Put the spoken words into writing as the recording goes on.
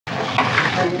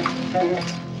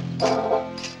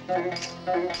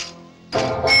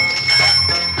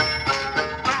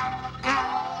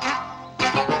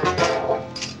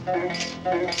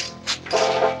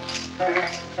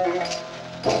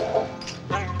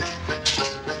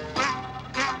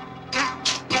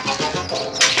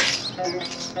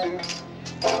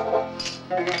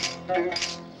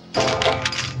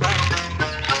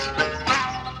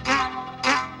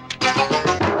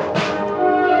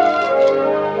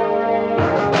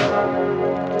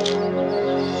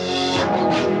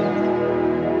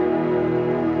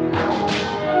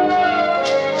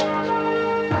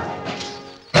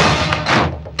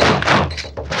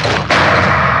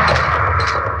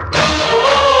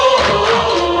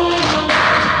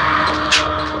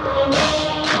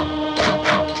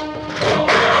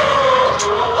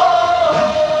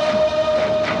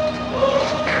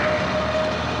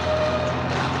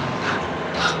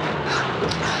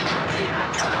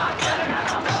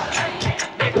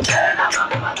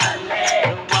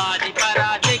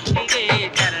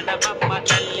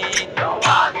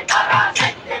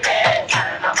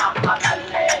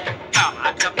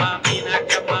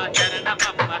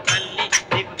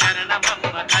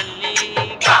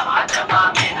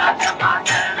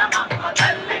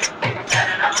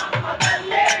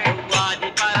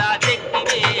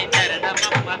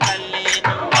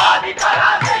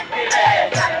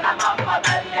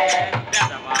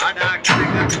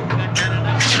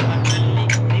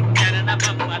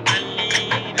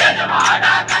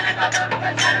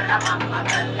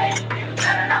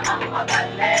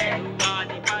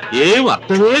ఏం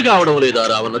అర్థమే కావడం లేదా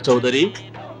రామన్న చౌదరి?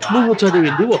 నువ్వు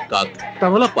చదివింది ఒక్క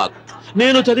తమలపాకు,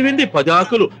 నేను చదివింది 10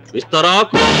 ఆకులు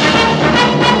విస్తరాకు.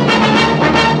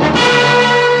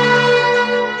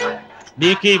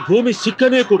 నీకీ భూమి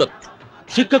సిక్కనే కూడదు.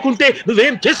 సిక్కకుంటే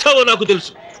నువ్వేం చేస్తావో నాకు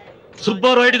తెలుసు.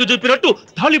 సుబ్బారాయుడికి చూపినట్టు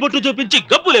తాళిబొట్టు చూపించి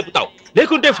గబ్బు లేపుతావు,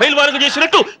 లేకుంటే ఫైల్ వారకు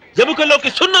చేసినట్టు ఎముకల్లోకి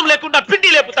సున్నం లేకుండా పిండి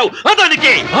లేపుతావు.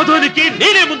 అదానికి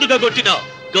నేనే ముందుగా కొట్టిన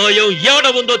గాయం ఏడ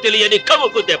ఉందో తెలియని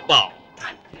కవుకు దెబ్బ.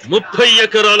 30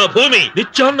 ఎకరాల భూమి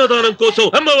నిత్యాన్నదానం కోసం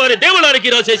అమ్మవారి దేవాలయానికి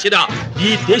రాసేసిన ఈ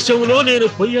దేశంలో నేను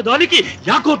పోయేదానికి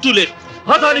యాకోర్టు లేదు.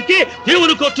 అదానికి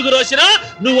దేవుని కోర్టుకు రాసినా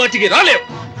నువ్వు వాటికి రాలేవు.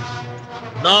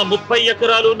 నా 30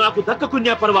 ఎకరాలు నాకు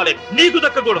దక్కకున్నా పర్వాలేదు, నీకు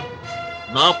దక్కకూడదు.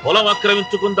 నా పొలం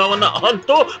ఆక్రమించుకుందామన్న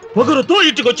అహంతో పొగరుతో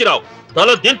ఇంటికొచ్చిరావు. తల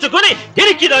దించుకొని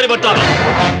తిరిగి దారి పట్టాలి.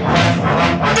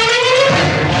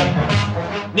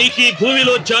 నీకీ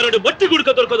భూమిలో జారుడు మట్టి గుడిక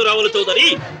దొరకదు రావుల చౌదరి.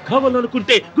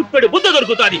 కావాలనుకుంటే గుప్పెడు బుద్ధ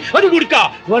దొరుకుతాది. అది గుడిక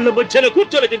వాళ్ళ మధ్యలో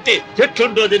కూర్చొని తింటే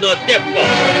చెట్లుండోది నా దెబ్బ.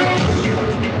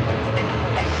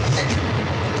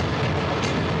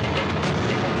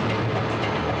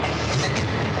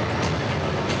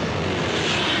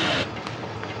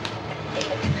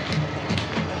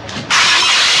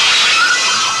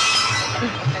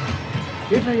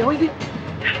 ఏమైంది?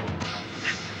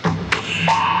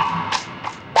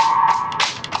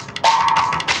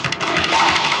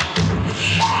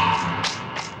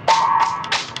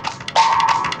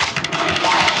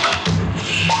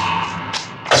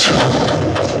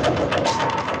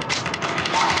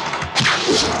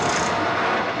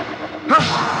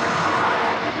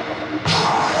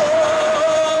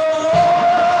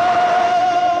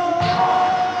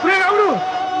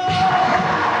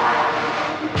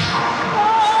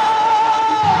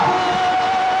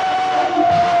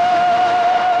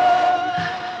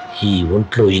 ఈ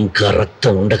ఒంట్లో ఇంకా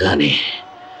రక్తం ఉండగానే,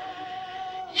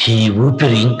 ఈ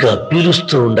ఊపిరి ఇంకా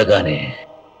పీలుస్తూ ఉండగానే,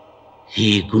 ఈ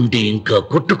గుండె ఇంకా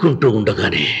కొట్టుకుంటూ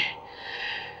ఉండగానే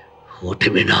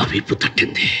ఓటమి నా వీపు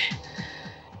తట్టింది.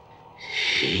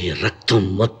 ఈ రక్తం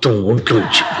మొత్తం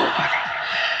ఒంట్లోంచి పోవాలి.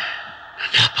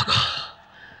 జ్ఞాపకం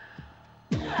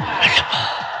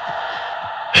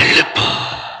వెళ్ళిపో.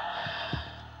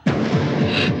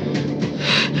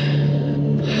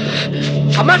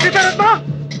 అమ్మా సీతారత్న,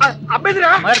 అబ్బాయిరా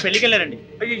పెళ్లికి వెళ్ళారండి.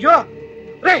 అయ్యో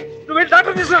రే, నువ్వు వెళ్ళి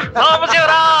డాక్టర్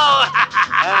తీసుకురా.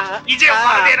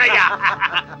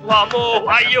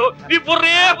 అయ్యో ఈ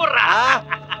బుర్రే బుర్రా.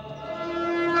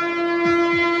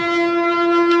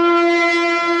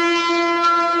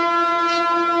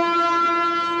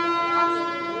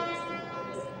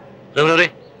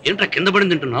 ఏంట్రా కింద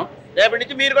పడింది తింటున్నావు? రేపటి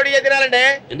నుంచి మీరు కూడా ఇదే తినాలండి.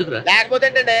 ఎందుకురా? లేకపోతే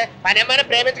ఏంటంటే పని ఏమైనా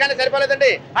ప్రేమించగానే సరిపోలేదండి,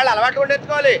 వాళ్ళు అలవాటు కూడా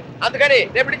నేర్చుకోవాలి. అందుకని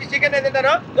రేపటి నుంచి చికెన్ నేను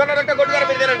తింటాను, జొన్న రొట్టె కొట్టుకొని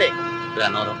మీరు తినండి.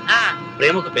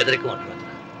 ప్రేమకు పేదరికం అంటారు.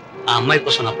 ఆ అమ్మాయి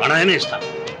కోసం నా ప్రాణాయనే ఇస్తాను.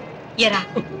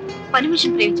 పని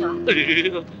మనిషిని ప్రేమించావా?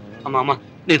 అమ్మా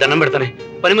నీ దండం పెడతానే,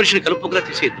 పని మనిషిని కలుపుకులా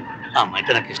తీసేయద్దు. ఆ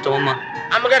అమ్మాయితే నాకు ఇష్టం అమ్మా.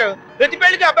 అమ్మగారు ప్రతి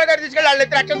పెళ్లికి అబ్బాయి గారు తీసుకెళ్ళి వాళ్ళ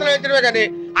ఎత్తి అక్షంతలు వేయించడమే కానీ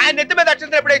ఆయన నెత్తి మీద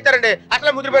అక్షంతలు ఎప్పుడూ ఇస్తారండి?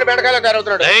 అసలు ముద్ర పేరు బెండకాయలో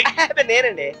తయారవుతున్నాడు.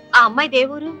 నేనండి. ఆ అమ్మాయి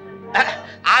దేవురు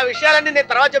ఆ విషయాలన్నీ నేను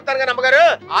తర్వాత చెప్తాను కానీ అమ్మగారు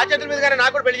ఆ చేతుల మీద గారు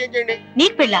నాకు కూడా పెళ్లి చేయండి.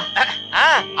 నీకు పెళ్ళా?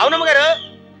 అవునమ్మగారు,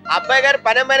 అబ్బాయి గారు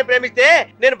పని అమ్మాయిని ప్రేమిస్తే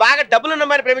నేను బాగా డబ్బులు ఉన్న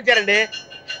అమ్మాయిని ప్రేమించారండి.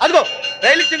 అదిగో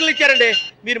రైలు సిగ్నల్ ఇచ్చారండి.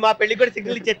 మీరు మా పెళ్లి కూడా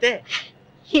సిగ్నల్ ఇచ్చేస్తే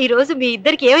ఈ రోజు మీ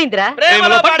ఇద్దరికి ఏమైందిరా?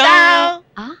 ప్రేమలో పడ్డాం.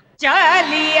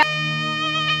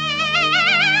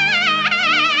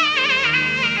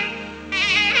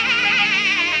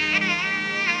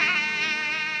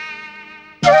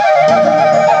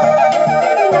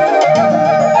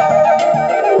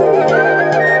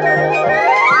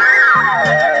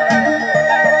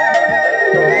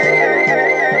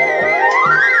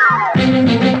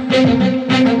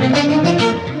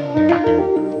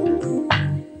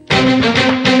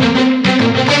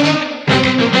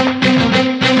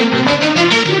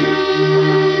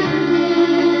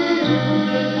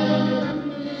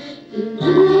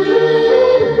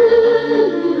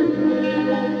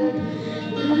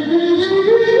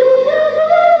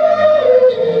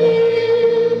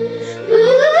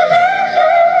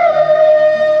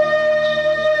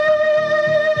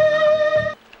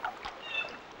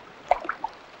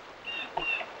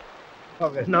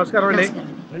 నమస్కారం అండి.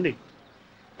 రండి.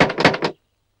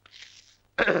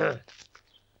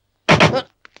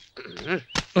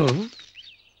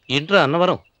 ఏంట్రా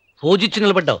అన్నవరం ఫోజిచ్చి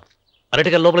నిలబడ్డావు?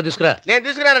 అరటికల్ లోపల తీసుకురా. నేను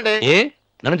తీసుకురానండి. ఏ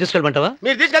నన్ను తీసుకెళ్ళమంటావా?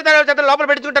 మీరు తీసుకెళ్తారు లోపల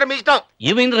పెట్టుకుంటారు, మీ ఇష్టం.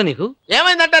 ఏమైందిరా నీకు?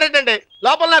 ఏమైందంటారేంటండి?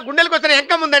 లోపల నా గుండెలకు వస్తున్న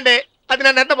ఎంకం ఉందండి. అది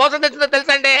నన్ను ఎంత మోసం తెచ్చిందో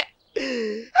తెలుసా అండి?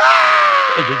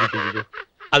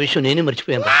 ఆ విషయం నేనే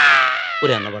మర్చిపోయాను.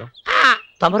 ఒరే అన్నవరం,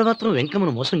 తమరు మాత్రం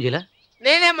వెంకమ్మను మోసం చేయలే?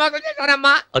 నేనే మోసం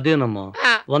చేశానమ్మా. అదేనమ్మా,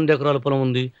 100 ఎకరాల పొలం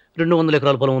ఉంది, 200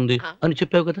 ఎకరాల పొలం ఉంది అని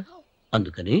చెప్పావు కదా.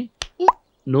 అందుకని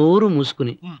నోరు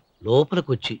మూసుకుని లోపలికి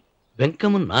వచ్చి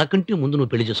వెంకమ్మను నాకంటే ముందు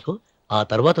నువ్వు పెళ్లి చేసుకో. ఆ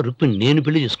తర్వాత రుక్మిణి నేను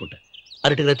పెళ్లి చేసుకుంటా.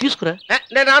 అరటిగా తీసుకురా.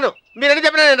 నేను రాను. మీరని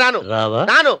చెప్పినా నేను రాను. రావా?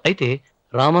 రాను. అయితే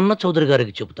రామన్న చౌదరి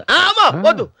గారికి చెబుతా.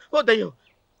 వద్దు వద్దయ్యో.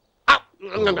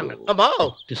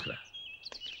 తీసుకురా.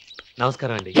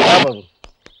 నమస్కారం అండి. బాబు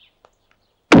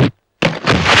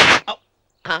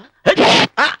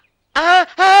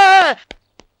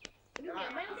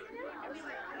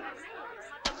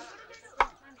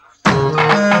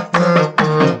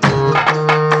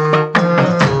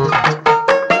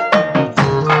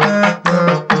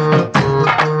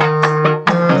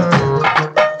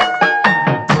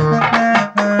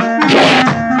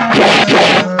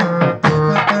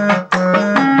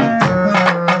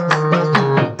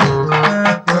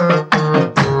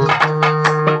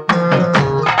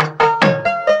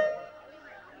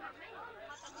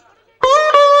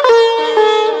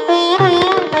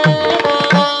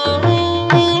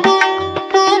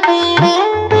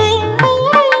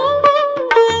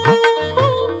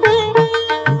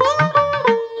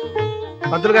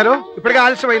పంతులు గారు, ఇప్పటికే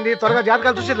ఆలస్యమైంది. త్వరగా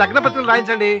జాతకాలు చూసి లగ్న పత్రికలు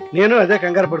రాయించండి. నేను అదే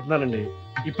కంగారు పడుతున్నానండి.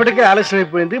 ఇప్పటికే ఆలస్యం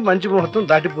అయిపోయింది, మంచి ముహూర్తం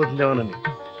దాటిపోతుందేమోనని.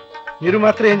 మీరు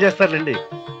మాత్రం ఏం చేస్తారండి?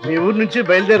 మీ ఊరు నుంచి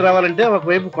బయలుదేరి రావాలంటే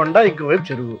ఒకవైపు కొండ, ఇంకోవైపు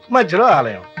చెరువు, మధ్యలో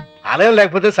ఆలయం. ఆలయం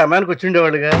లేకపోతే సమయానికి వచ్చి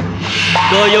ఉండేవాడుగా.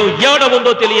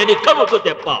 ఏడముందో తెలియని కమ్మకు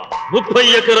తెప్ప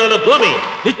 30 ఎకరాల భూమి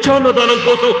నిత్యాన్నదానం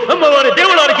కోసం అమ్మవారి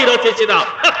దేవుడానికి రాసేసిన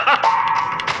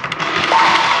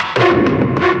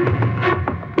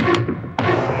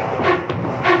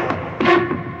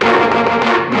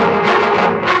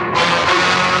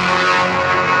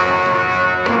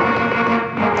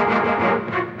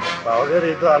బావగారు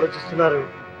ఏదో ఆలోచిస్తున్నారు.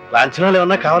 లాంఛనాలు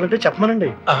ఏమన్నా కావాలంటే చెప్పమనండి.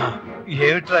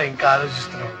 ఏమిట్రా ఇంకా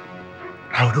ఆలోచిస్తున్నావు?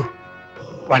 రావుడు,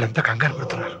 వాళ్ళంతా కంగారు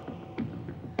పడుతున్నారు.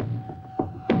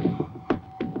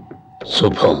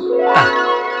 శుభం.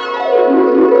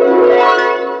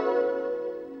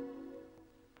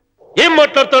 ఏం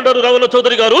మాట్లాడుతున్నారు రావణ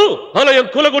చౌదరి గారు? ఆలయం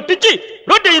కూలగొట్టించి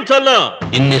రొట్టెయించాలనా?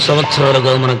 ఇన్ని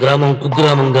సంవత్సరాలుగా మన గ్రామం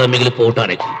కుగ్రామంగా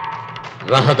మిగిలిపోవటానికి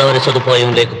రహదారి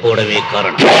సదుపాయం లేకపోవడమే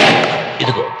కారణం.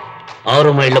 ఇదిగో 6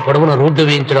 మైళ్ళ పొడవున రోడ్డు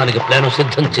వేయించడానికి ప్లాను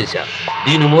సిద్ధం చేశా.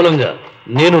 దీని మూలంగా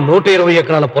నేను 120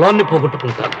 ఎకరాల పొలాన్ని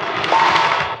పోగొట్టుకుంటాను.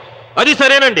 అది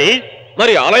సరేనండి,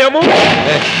 మరి ఆలయము?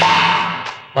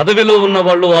 పదవిలో ఉన్న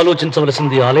వాళ్ళు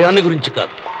ఆలోచించవలసింది ఆలయాన్ని గురించి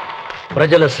కాదు,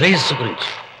 ప్రజల శ్రేయస్సు గురించి.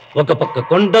 ఒక పక్క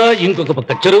కొండ, ఇంకొక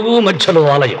పక్క చెరువు, మధ్యలో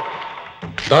ఆలయం.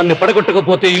 దాన్ని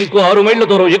పడగొట్టకపోతే ఇంకో 6 మైళ్ళ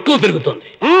దూరం ఎక్కువ పెరుగుతుంది.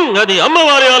 అది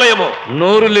అమ్మవారి ఆలయము.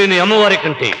 నోరు లేని అమ్మవారి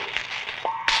కంటే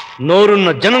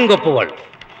నోరున్న జనం గొప్పవాళ్ళు.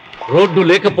 రోడ్డు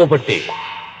లేకపోబట్టే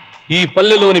ఈ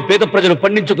పల్లెలోని పేద ప్రజలు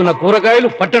పండించుకున్న కూరగాయలు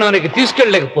పట్టణానికి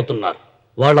తీసుకెళ్లలేకపోతున్నారు.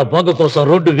 వాళ్ళ బాగు కోసం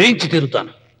రోడ్డు వేయించి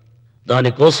తీరుతాను.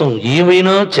 దానికోసం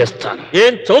ఏమైనా చేస్తాను.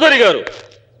 ఏం చౌదరి గారు,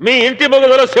 మీ ఇంటి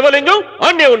మొగల శివలింగం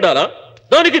అన్నే ఉండాలా?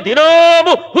 దానికి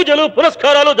దినాము పూజలు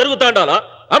పురస్కారాలు జరుగుతాండాలా?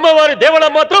 అమ్మవారి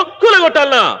దేవాలయం మాత్రం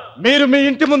కూలగొట్టాలనా? మీరు మీ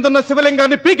ఇంటి ముందున్న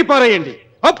శివలింగాన్ని పీకి పారేయండి,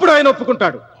 అప్పుడు ఆయన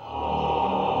ఒప్పుకుంటాడు.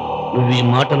 నువ్వు ఈ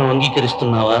మాటను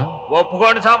అంగీకరిస్తున్నావా?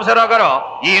 ఒప్పుకోండి సాంబశివరావు గారు,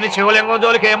 ఈయన శివలింగం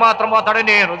జోలికి ఏమాత్రం పోతాడో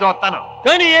నేను చూస్తాను.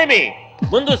 కానీ ఏమి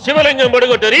ముందు శివలింగం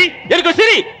పడగొట్టరి, ఎరుకు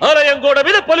సిరి ఆలయం గోడ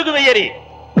మీద పలుగు వెయ్యరి.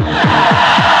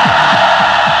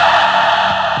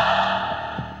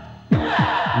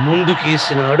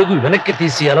 ముందుకేసిన అడుగు వెనక్కి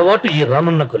తీసి అలవాటు ఈ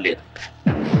రామన్నకు లేదు.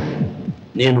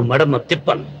 నేను మడమ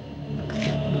తిప్పను.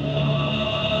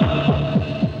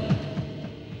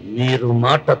 మీరు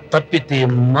మాట తప్పితే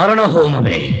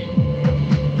మరణహోమమే.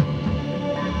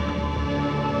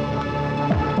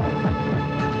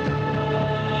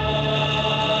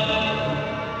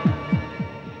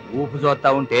 ఊపు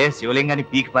చూస్తా ఉంటే శివలింగాన్ని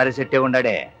పీకి పారేసెట్టే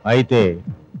ఉండాడే. అయితే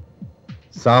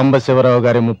సాంబశివరావు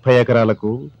గారి 30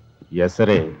 ఎకరాలకు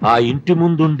ఎసరే. ఆ ఇంటి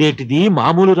ముందుండేటిది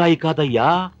మామూలు రాయి కాదయ్యా,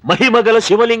 మహిమగల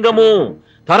శివలింగము.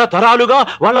 తరతరాలుగా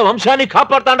వాళ్ళ వంశాన్ని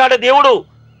కాపాడుతాడాడే దేవుడు.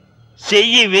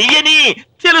 చెయ్యి వెయ్యని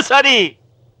తెలుసని.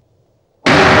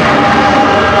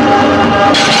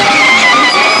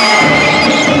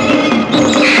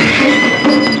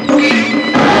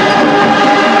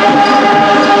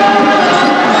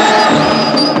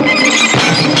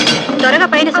 త్వరగా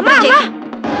పైన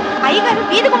అయ్యగారు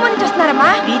వీధి గుమ్మ నుంచి వస్తున్నారమ్మా.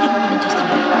 వీధి గుమ్మ నుంచి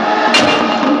వస్తున్నారు.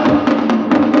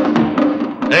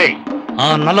 ఆ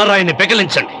నల్లరాయిని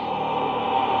పెకిలించండి.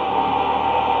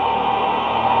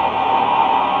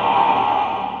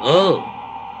 ఓ,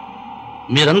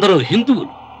 మీరందరూ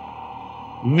హిందువులు.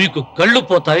 మీకు కళ్ళు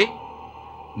పోతాయి,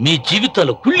 మీ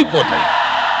జీవితాలు కుళ్ళిపోతాయి.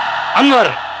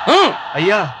 అన్వర్,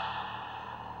 అయ్యా,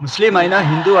 ముస్లిం అయినా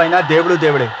హిందూ అయినా దేవుడు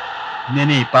దేవుడే.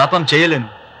 నేను ఈ పాపం చేయలేను.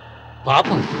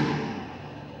 పాపం?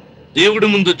 దేవుడి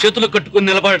ముందు చేతులు కట్టుకుని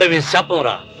నిలబడటమే శాపం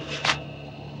రా.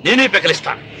 నేనే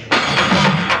పెకలిస్తాను.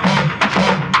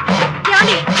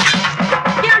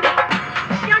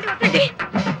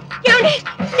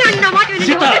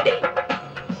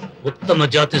 ఉత్తమ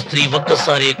జాతి స్త్రీ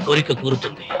ఒక్కసారి కోరిక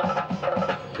కూరుతుంది,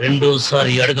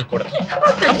 రెండోసారి అడగకూడదు.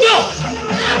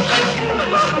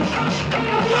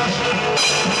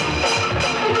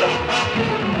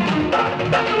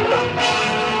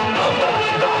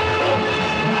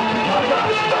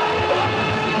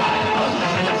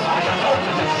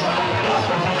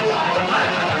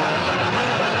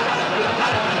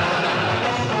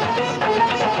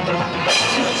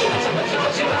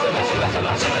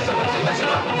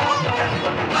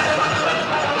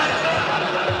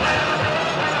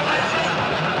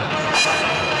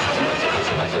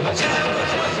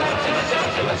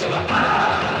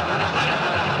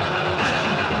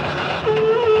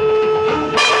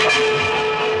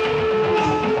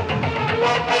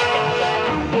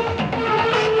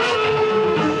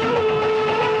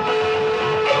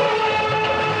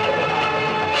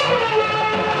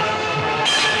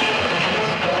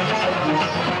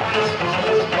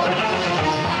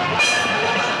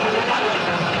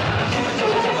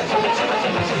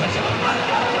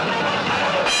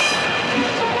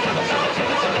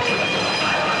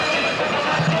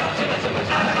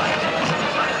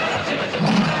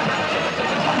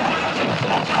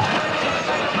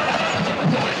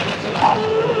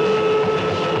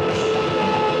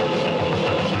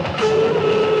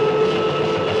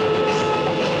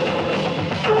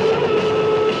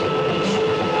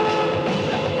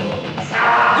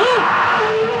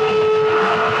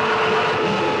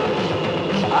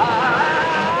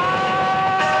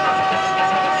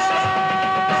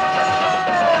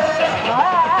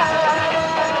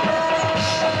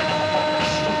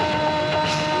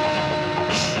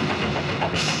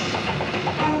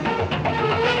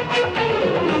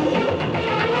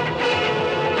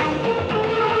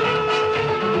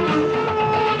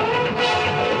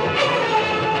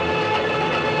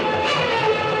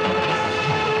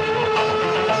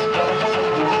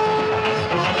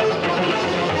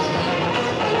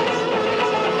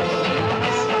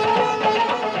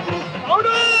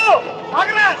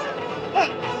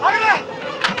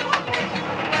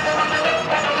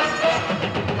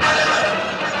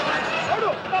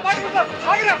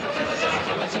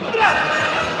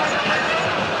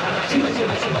 శివ శివ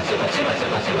శివ శివ శివ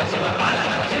శివ శివ శివ శివ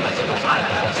శివ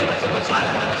శివ శివ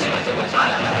శివ